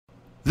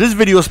This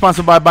video is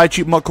sponsored by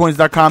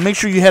BuyCheapMutCoins.com. Make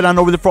sure you head on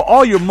over there for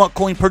all your MUT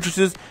coin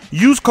purchases.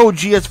 Use code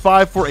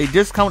GS5 for a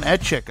discount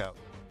at checkout.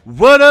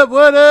 What up,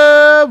 what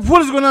up?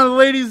 What is going on,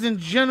 ladies and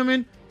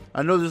gentlemen?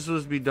 I know this was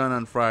supposed to be done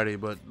on Friday,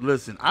 but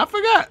listen, I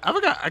forgot.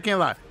 I can't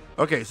lie.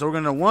 Okay, so we're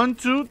going to 1,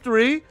 2,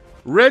 3.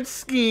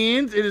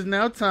 Redskins, it is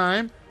now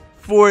time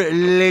for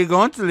Le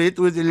Gauntlet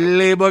with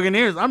Le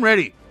Buccaneers. I'm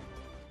ready.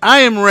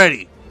 I am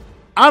ready.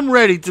 I'm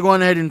ready to go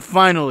ahead and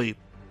finally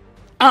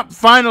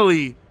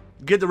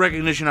get the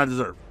recognition I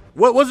deserve.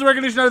 What's the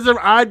recognition I deserve?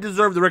 I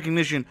deserve the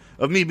recognition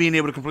of me being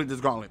able to complete this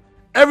gauntlet.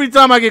 Every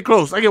time I get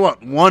close, I get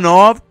what? 1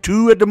 off,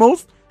 2 at the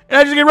most, and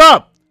I just get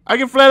robbed. I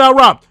get flat out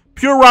robbed.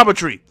 Pure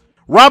robbertry.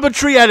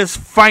 Robbertry at its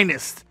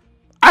finest.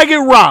 I get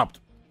robbed.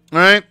 All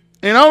right?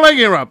 And I don't like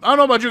getting robbed. I don't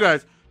know about you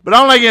guys, but I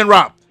don't like getting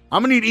robbed.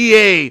 I'm going to need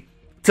EA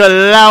to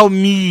allow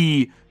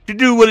me to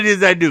do what it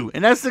is I do,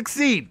 and that's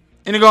succeed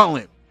in the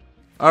gauntlet.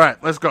 All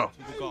right, let's go.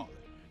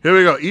 Here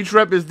we go. Each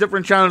rep is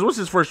different challenge. What's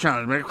his first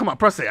challenge, man? Come on,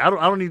 press A. I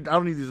don't need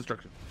these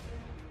instructions.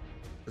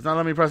 It's not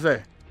letting me press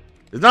A.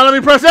 It's not letting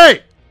me press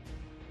A.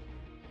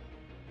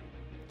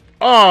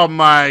 Oh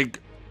my.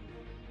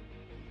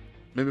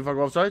 Maybe if I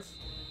go off sides.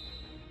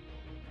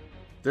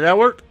 Did that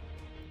work?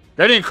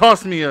 That didn't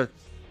cost me a.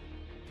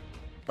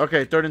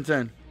 Okay, 3rd and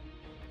 10.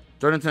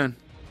 3rd and 10.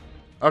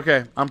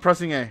 Okay, I'm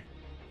pressing A.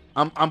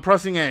 I'm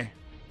pressing A.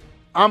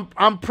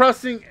 I'm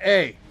pressing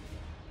A.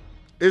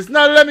 It's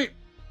not letting me.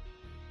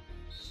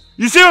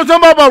 You see what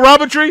I'm talking about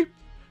robbertry?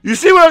 You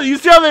see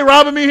how they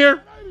robbing me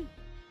here?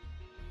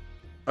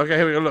 Okay,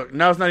 here we go. Look,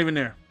 now it's not even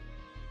there.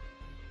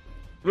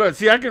 Look,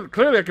 see, I can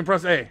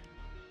press A.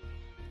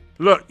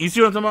 Look, you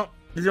see what I'm talking about?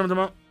 You see what I'm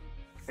talking about?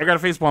 I got a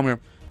face palm here.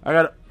 I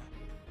got to.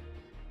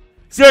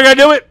 See what I gotta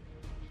do it?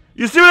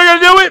 You see what I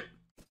gotta do it?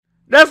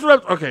 That's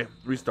what I'm. Okay,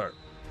 restart.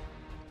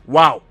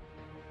 Wow.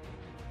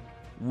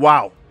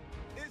 Wow.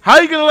 How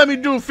are you gonna let me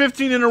do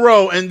 15 in a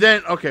row and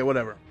then okay,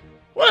 whatever.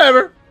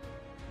 Whatever.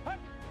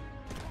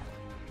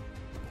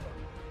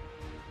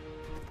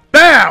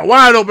 Bam!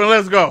 Wide open,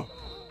 let's go.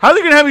 How are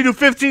they gonna have me do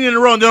 15 in a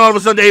row and then all of a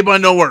sudden the A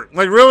button don't work?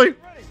 Like really?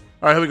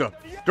 Alright, here we go.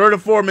 3rd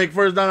and 4, make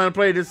first down on the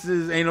play. This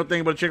ain't no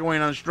thing but a chicken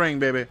wing on a string,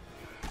 baby.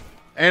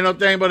 Ain't no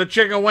thing but a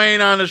chicken wing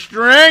on a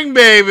string,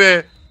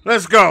 baby.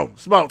 Let's go.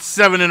 It's about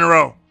 7 in a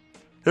row.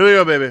 Here we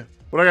go, baby.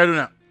 What I gotta do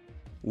now?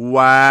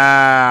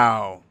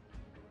 Wow.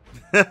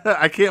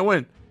 I can't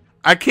win.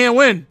 I can't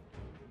win.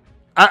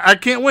 I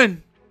can't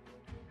win.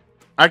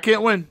 I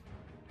can't win.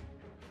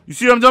 You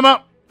see what I'm talking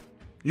about?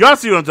 Y'all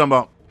see what I'm talking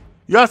about?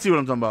 Y'all see what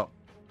I'm talking about?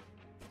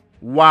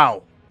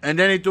 Wow. And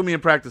then he threw me in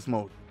practice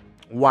mode.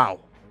 Wow.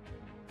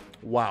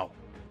 Wow.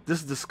 This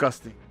is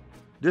disgusting.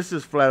 This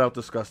is flat out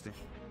disgusting.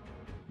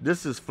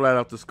 This is flat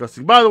out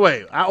disgusting. By the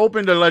way, I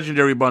opened a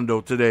legendary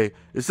bundle today.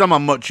 It's on my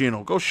MUT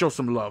channel. Go show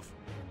some love.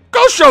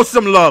 Go show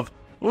some love.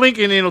 Link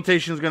in the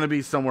annotation is going to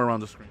be somewhere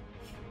around the screen.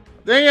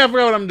 Dang, I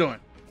forgot what I'm doing.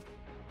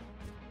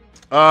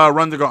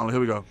 Run the gauntlet.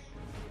 Here we go.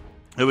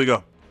 Here we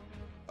go.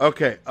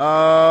 Okay.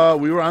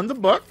 We were on the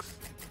Bucks.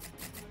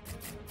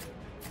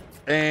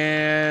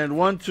 And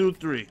 1, 2,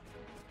 3.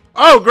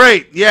 Oh,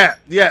 great. Yeah.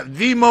 Yeah.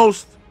 The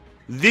most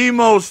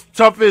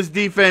toughest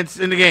defense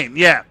in the game.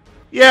 Yeah.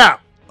 Yeah.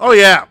 Oh,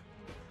 yeah.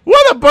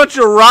 What a bunch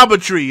of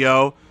robbertry,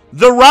 yo.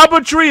 The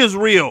robbertry is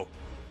real.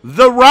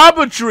 The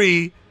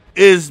robbertry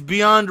is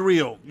beyond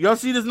real. Y'all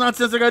see this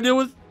nonsense I gotta deal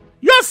with?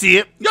 Y'all see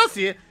it. Y'all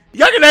see it.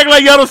 Y'all can act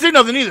like y'all don't see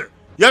nothing either.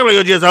 Y'all can be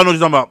like, yes, I don't know what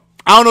you're talking about.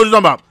 I don't know what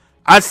you're talking about.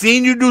 I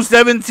seen you do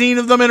 17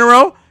 of them in a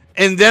row,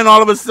 and then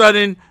all of a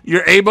sudden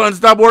your A button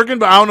stopped working,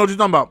 but I don't know what you're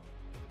talking about.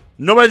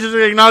 Nobody just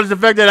acknowledged the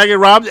fact that I get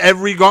robbed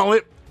every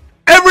gauntlet.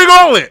 Every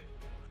gauntlet.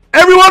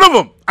 Every one of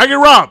them. I get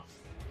robbed.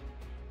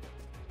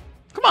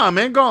 Come on,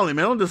 man. Gauntlet,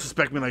 man. Don't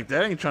disrespect me like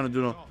that. I ain't trying to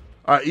do no.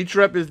 All right, each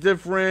rep is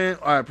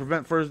different. All right,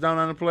 prevent first down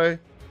on the play.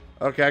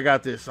 Okay, I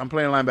got this. I'm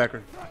playing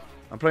linebacker.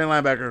 I'm playing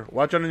linebacker.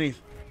 Watch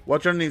underneath.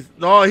 Watch underneath.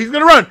 Oh, he's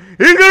going to run.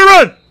 He's going to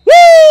run.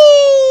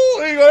 Woo!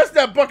 There you go. That's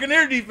that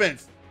Buccaneer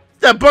defense.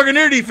 That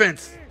Buccaneer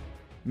defense.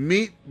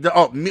 What the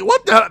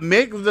hell?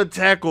 Make the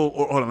tackle.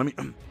 Or hold on, let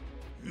me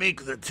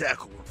make the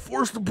tackle.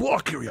 Force the ball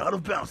carrier out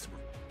of bounds.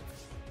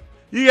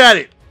 You got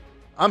it.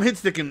 I'm hit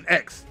sticking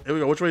X. Here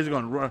we go. Which way is he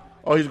going?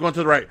 Oh, he's going to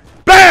the right.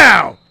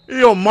 Bow! Here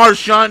you go,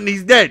 Marshawn.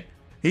 He's dead.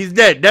 He's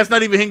dead. That's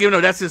not even him giving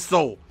up. That's his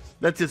soul.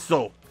 That's his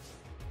soul.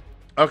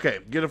 Okay,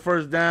 get a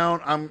first down.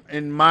 I'm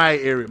in my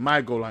area,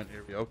 my goal line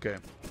area. Okay.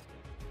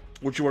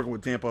 What you working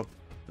with, Tampa?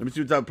 Let me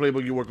see what type of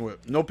playbook you're working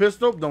with. No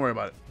pistol? Don't worry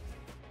about it.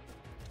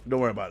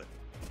 Don't worry about it.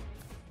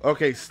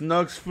 Okay,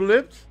 Snugs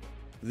flipped.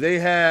 They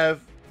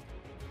have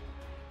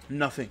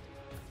nothing.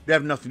 They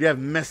have nothing. They have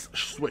mess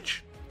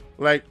switch.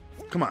 Like,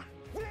 come on.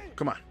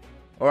 Come on.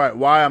 All right,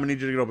 Y, I'm going to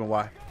need you to get open.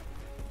 Y.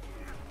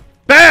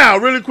 Bow!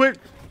 Really quick.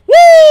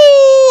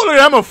 Woo!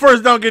 Look, I'm a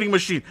first down getting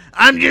machine.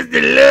 I'm just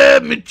a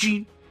love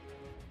machine.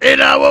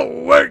 And I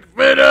won't work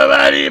for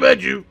nobody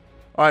but you.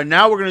 All right,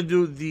 now we're going to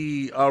do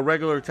the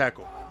regular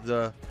tackle.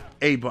 The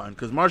A button.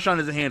 Because Marshawn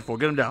is a handful.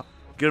 Get him down.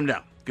 Get him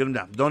down. Get him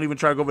down. Don't even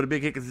try to go for the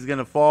big hit because he's going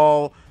to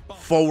fall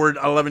forward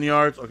 11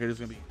 yards. Okay, this is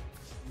going to be...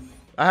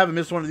 I haven't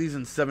missed one of these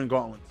in 7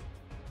 gauntlets.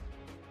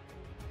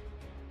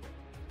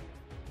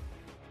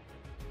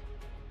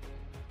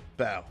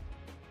 Bow.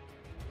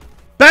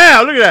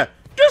 Bow! Look at that.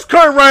 Just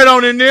curve right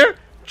on in there.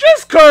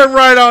 Just curve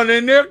right on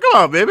in there. Come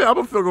on, baby. I'm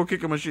a field goal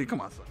kicking machine.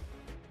 Come on, son.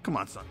 Come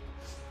on, son.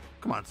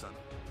 Come on, son.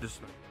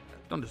 Disrespect.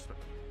 Don't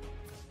disrespect.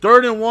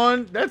 3rd and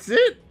 1. That's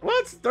it?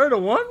 What? 3rd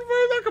and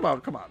 1? Come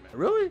on. Come on, man.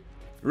 Really?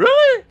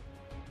 Really?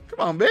 Come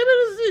on, baby.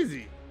 This is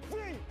easy.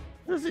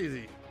 This is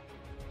easy.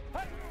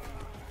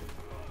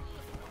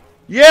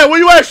 Yeah, where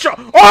you at, Shaw?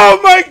 Oh,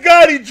 my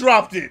God. He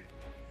dropped it.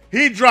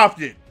 He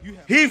dropped it.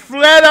 He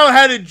flat out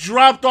had it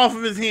dropped off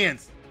of his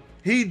hands.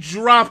 He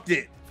dropped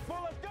it.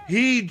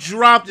 He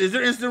dropped it. Is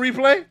there instant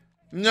replay?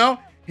 No.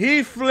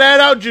 He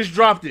flat out just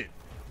dropped it.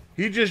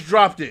 He just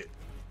dropped it.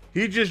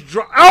 He just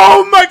dropped.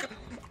 Oh, my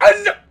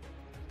God.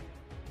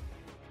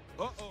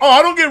 Oh,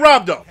 I don't get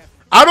robbed, though.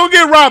 I don't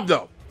get robbed,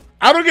 though.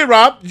 I don't get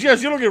robbed.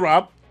 Yes, you don't get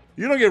robbed.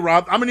 You don't get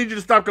robbed. I'm going to need you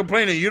to stop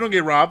complaining. You don't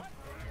get robbed.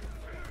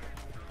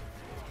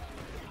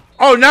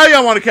 Oh, now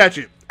y'all want to catch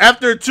it.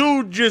 After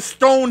 2 just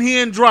stone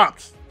hand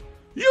drops.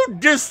 You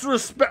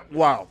disrespect.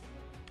 Wow.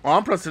 Oh,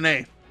 I'm pressing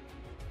A.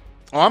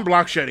 Oh, I'm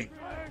block shedding.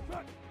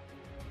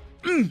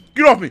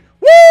 Get off me.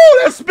 Woo!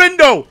 That's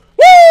Spindo.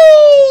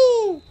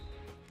 Woo!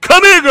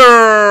 Come here,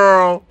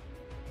 girl.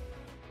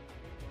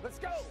 Let's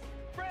go.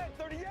 Fred,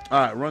 38. All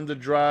right, run the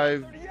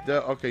drive.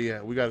 Okay,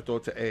 yeah, we got to throw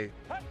it to A.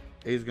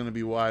 A's going to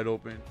be wide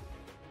open.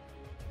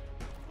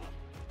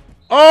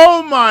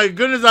 Oh, my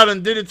goodness. I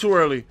done did it too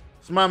early.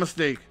 It's my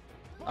mistake.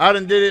 I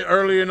done did it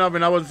early enough,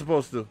 and I wasn't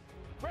supposed to.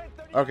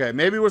 Okay,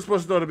 maybe we're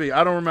supposed to throw to B.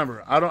 I don't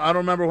remember. I don't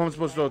remember who I'm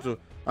supposed to throw to.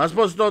 I'm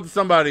supposed to throw it to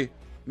somebody.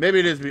 Maybe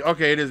it is B.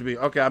 Okay, it is B.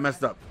 Okay, I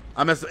messed up.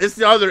 It's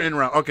the other in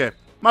route. Okay,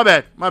 my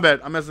bad. My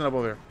bad. I'm messing up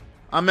over here.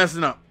 I'm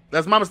messing up.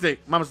 That's my mistake.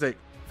 My mistake.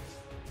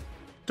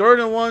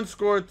 3rd and 1,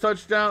 score a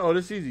touchdown. Oh,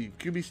 this is easy.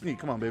 QB sneak.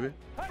 Come on, baby.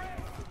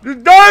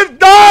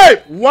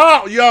 Dive!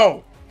 Wow,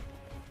 yo.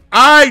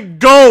 I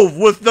dove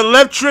with the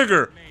left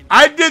trigger.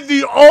 I did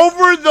the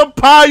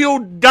over-the-pile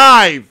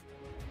dive.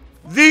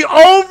 The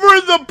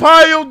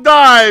over-the-pile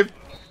dive.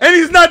 And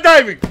he's not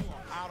diving.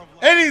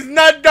 And he's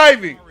not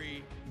diving.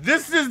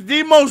 This is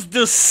the most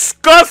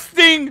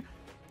disgusting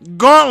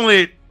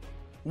gauntlet.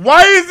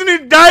 Why isn't he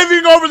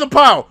diving over the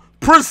pile?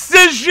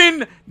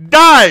 Precision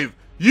dive.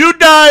 You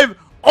dive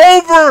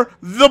over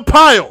the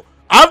pile.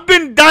 I've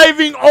been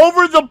diving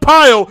over the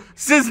pile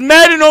since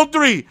Madden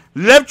 03.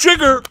 Left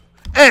trigger,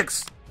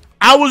 X.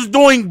 I was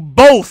doing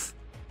both.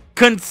 Not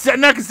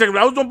consecutively.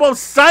 I was doing both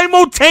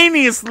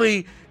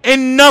simultaneously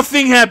and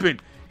nothing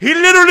happened. He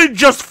literally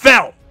just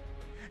fell.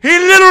 He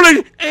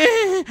literally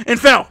and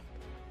fell.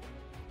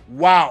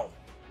 Wow.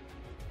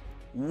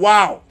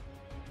 Wow.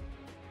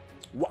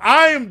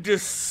 I am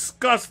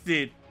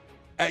disgusted.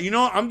 You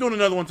know what? I'm doing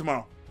another one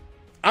tomorrow.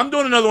 I'm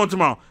doing another one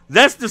tomorrow.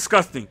 That's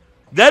disgusting.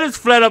 That is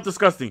flat out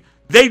disgusting.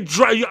 They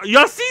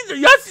y'all see?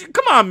 Y'all see?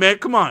 Come on, man.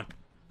 Come on.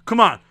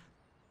 Come on.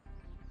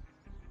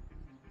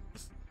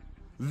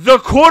 The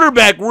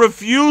quarterback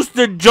refused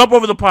to jump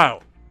over the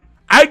pile.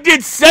 I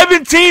did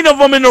 17 of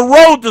them in a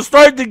row to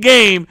start the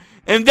game,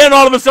 and then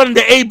all of a sudden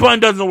the A button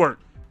doesn't work.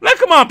 Like,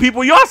 come on,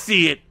 people. Y'all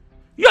see it.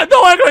 Y'all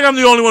don't act like I'm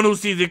the only one who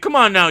sees it. Come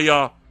on now,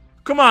 y'all.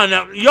 Come on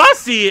now. Y'all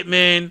see it,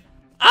 man.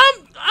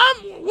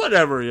 I'm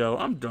whatever, yo.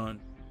 I'm done.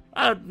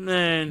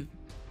 Man.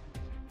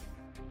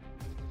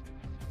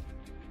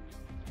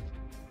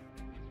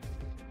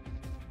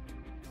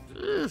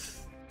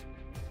 This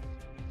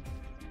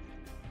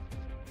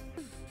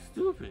is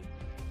stupid.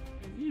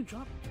 You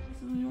drop it.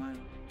 This is your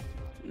item.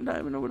 You're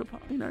diving over the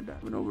pile. You're not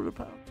diving over the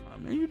pile. I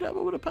mean, you dive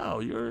over the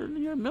pile. You're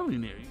a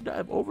millionaire. You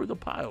dive over the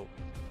pile.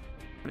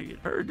 You're gonna get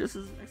hurt. This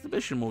is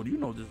exhibition mode. You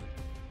know this.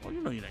 Well,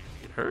 you know you're not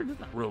gonna get hurt. It's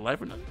not real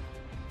life or nothing.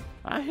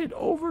 I hit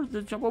over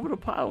to jump over the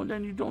pile, and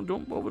then you don't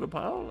jump over the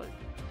pile. Like,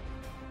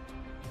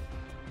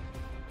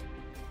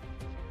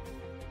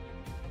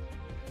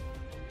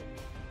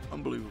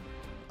 unbelievable.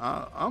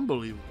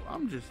 Unbelievable.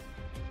 I'm just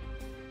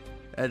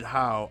at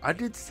how I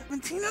did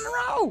 17 in a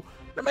row.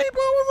 The main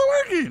ball wasn't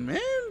working,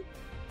 man.